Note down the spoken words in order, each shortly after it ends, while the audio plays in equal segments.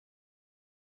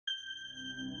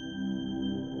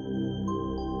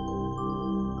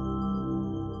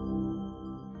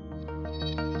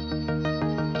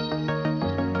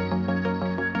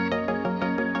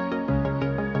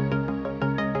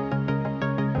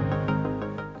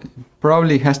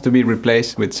probably has to be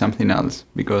replaced with something else,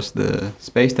 because the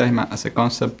space-time as a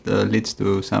concept leads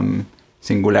to some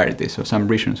singularities, or some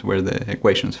regions where the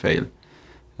equations fail.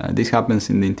 This happens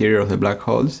in the interior of the black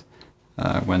holes.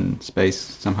 When space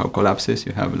somehow collapses,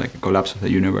 you have like a collapse of the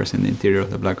universe in the interior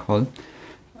of the black hole.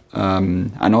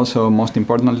 And also, most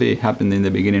importantly, it happened in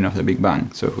the beginning of the Big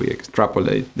Bang. So if we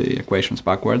extrapolate the equations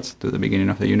backwards to the beginning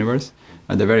of the universe,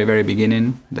 at the very, very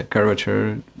beginning, the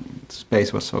curvature,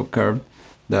 space was so curved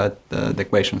that the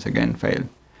equations again fail.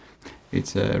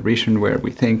 It's a region where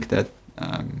we think that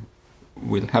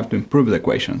we'll have to improve the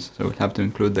equations, so we'll have to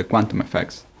include the quantum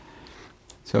effects.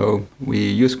 So we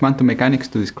use quantum mechanics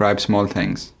to describe small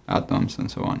things, atoms and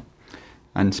so on.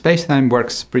 And space-time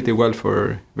works pretty well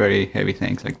for very heavy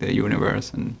things like the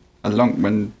universe. And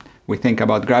when we think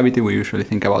about gravity, we usually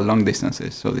think about long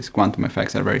distances, so these quantum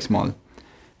effects are very small.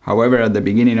 However, at the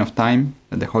beginning of time,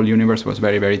 the whole universe was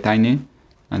very, very tiny,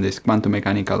 and these quantum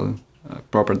mechanical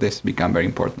properties become very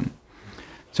important.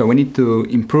 So we need to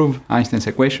improve Einstein's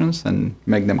equations and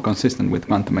make them consistent with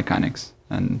quantum mechanics.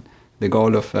 And the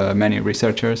goal of many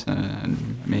researchers,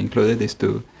 and me included, is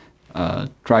to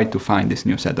try to find this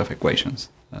new set of equations.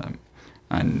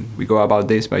 And we go about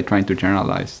this by trying to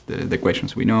generalize the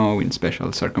equations we know in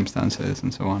special circumstances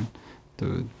and so on,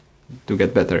 to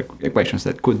get better equations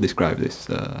that could describe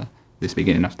this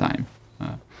beginning of time.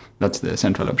 That's the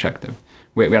central objective.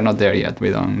 We are not there yet. We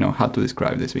don't know how to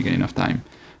describe this beginning of time.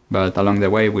 But along the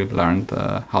way, we've learned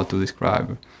how to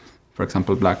describe, for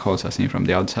example, black holes as seen from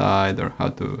the outside, or how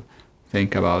to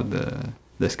think about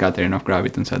the scattering of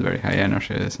gravitons at very high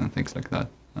energies and things like that.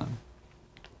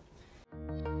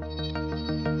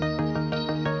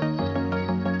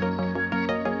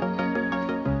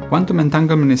 Quantum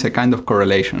entanglement is a kind of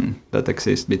correlation that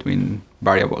exists between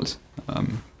variables.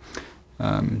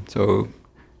 So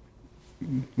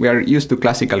we are used to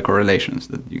classical correlations,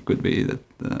 that you could be that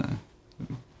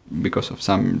because of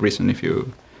some reason, if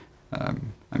you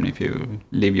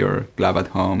leave your glove at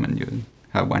home and you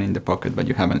have one in the pocket but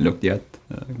you haven't looked yet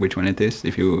which one it is,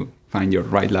 if you find your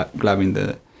right glove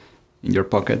in your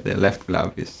pocket, the left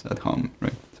glove is at home,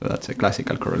 right? So that's a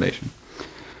classical correlation.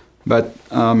 But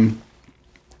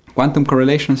quantum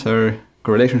correlations are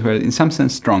correlations where in some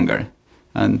sense stronger,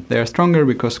 and they are stronger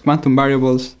because quantum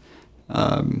variables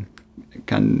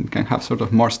can have sort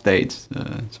of more states,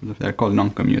 they're called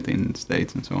non-commuting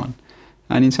states and so on.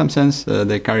 And in some sense,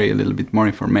 they carry a little bit more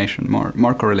information,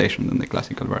 more correlation than the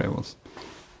classical variables.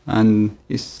 And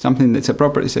it's something that's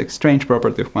it's a strange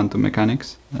property of quantum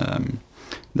mechanics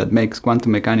that makes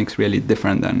quantum mechanics really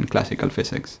different than classical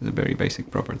physics, a very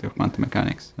basic property of quantum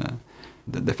mechanics.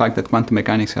 The fact that quantum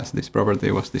mechanics has this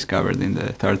property was discovered in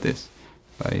the 30s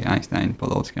by Einstein,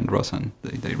 Podolsky, and Rosen.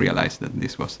 They realized that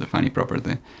this was a funny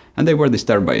property, and they were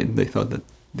disturbed by it. They thought that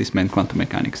this meant quantum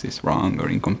mechanics is wrong or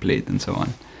incomplete and so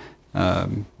on.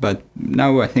 But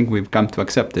now I think we've come to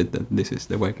accept it, that this is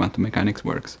the way quantum mechanics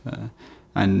works.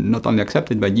 And not only accept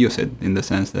it, but use it, in the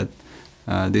sense that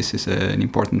this is an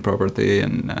important property,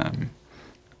 and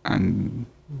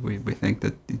we think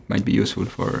that it might be useful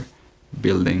for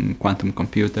building quantum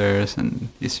computers, and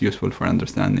it's useful for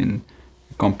understanding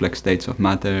complex states of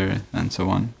matter and so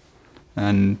on.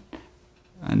 And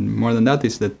more than that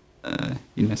is that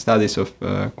in the studies of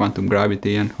quantum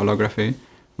gravity and holography,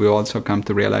 we also come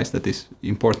to realize that it's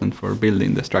important for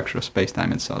building the structure of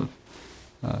space-time itself.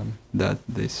 That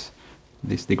these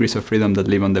degrees of freedom that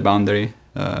live on the boundary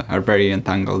are very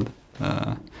entangled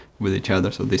with each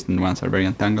other, so distant ones are very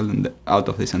entangled, and out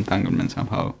of this entanglement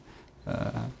somehow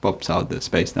pops out the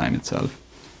space-time itself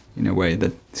in a way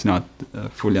that is not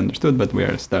fully understood, but we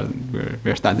are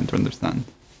starting to understand.